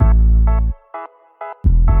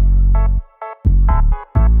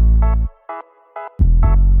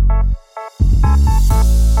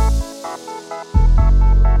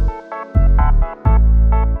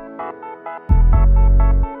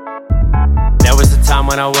time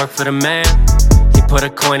when I worked for the man. He put a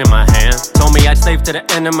coin in my hand, told me I'd slave to the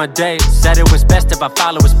end of my days. Said it was best if I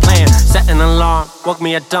follow his plan. Set an alarm, woke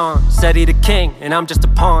me at dawn. Said he the king and I'm just a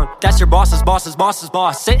pawn. That's your boss's boss's boss's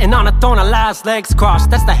boss, sitting on a throne of lies, legs crossed.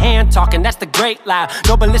 That's the hand talking, that's the great lie.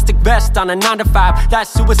 No ballistic vest on a 9 to 5, that's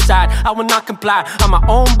suicide. I will not comply, I'm my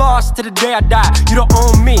own boss till the day I die. You don't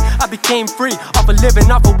own me, I became free off of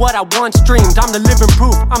living off of what I once dreamed. I'm the living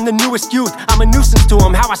proof, I'm the newest youth. I'm a nuisance to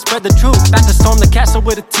him, how I spread the truth. About to storm the castle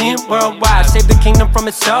with a team worldwide. Save the kingdom from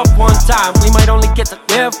itself one time. We might only get to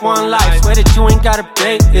live one life. Swear that you ain't gotta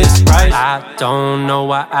pay this price. I don't know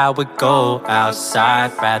why I would go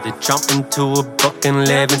outside. Rather jump into a book and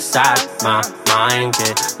live inside my mind.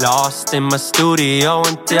 Get lost in my studio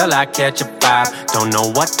until I catch a vibe. Don't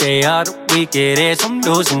know what day of the week it is, I'm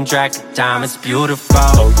losing track of time. It's beautiful,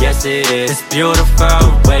 oh yes it is. It's beautiful,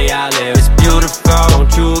 the way I live. It's beautiful,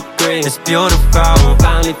 don't you agree? It's beautiful, I'm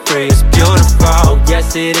finally free. It's beautiful, oh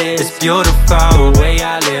yes it is. It's beautiful, the way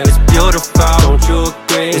I live. It's beautiful, don't you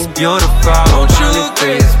agree? It's beautiful, don't you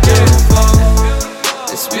agree? It's beautiful,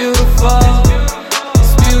 it's beautiful,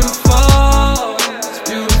 it's beautiful, it's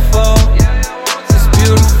beautiful, it's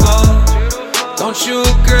beautiful. Don't you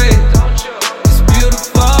agree? It's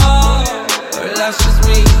beautiful, or that's just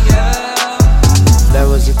me, yeah. There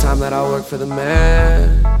was a time that I worked for the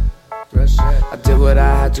man. I did what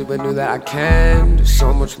I had to, but knew that I can do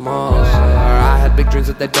so much more. I had big dreams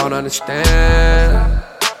that they don't understand.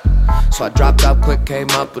 So I dropped out quick, came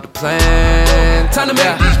up with a plan. Time to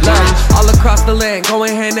make these plans. All across the land,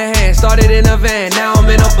 going hand to hand. Started in a van, now I'm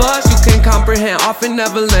in a bus. You can comprehend, off in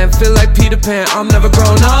Neverland. Feel like Peter Pan, I'm never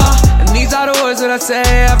grown up. And these are the words that I say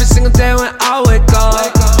every single day when I wake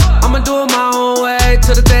up. I'ma do it my own way,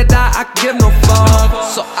 till the day that I give no fuck.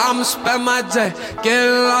 So I'ma spend my day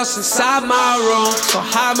getting lost inside my room. So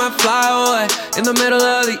high might fly away in the middle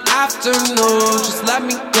of the afternoon. Just let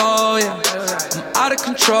me go, yeah. I'm out of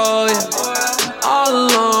control, yeah. I'm all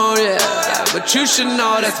alone, yeah. But you should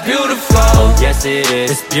know that's beautiful. Oh yes it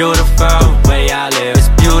is. It's beautiful, the way I live.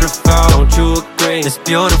 It's beautiful, don't you agree? It's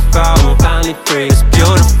beautiful, I'm finally free. It's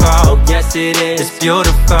beautiful, oh yes it is. It's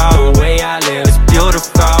beautiful, the way I live. It's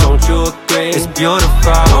beautiful, don't you agree? It's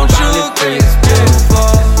beautiful, don't you agree? It's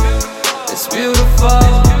beautiful, it's beautiful,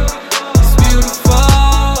 it's beautiful,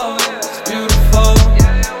 it's beautiful,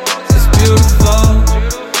 it's beautiful.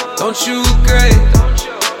 Don't you agree?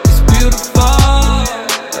 It's beautiful,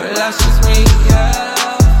 or that's just me,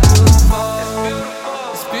 yeah.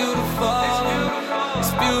 It's beautiful,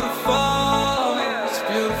 it's beautiful,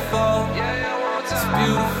 it's beautiful, it's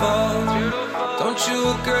beautiful. Don't you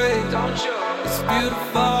agree? It's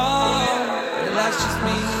beautiful, or that's just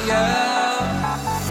me, yeah.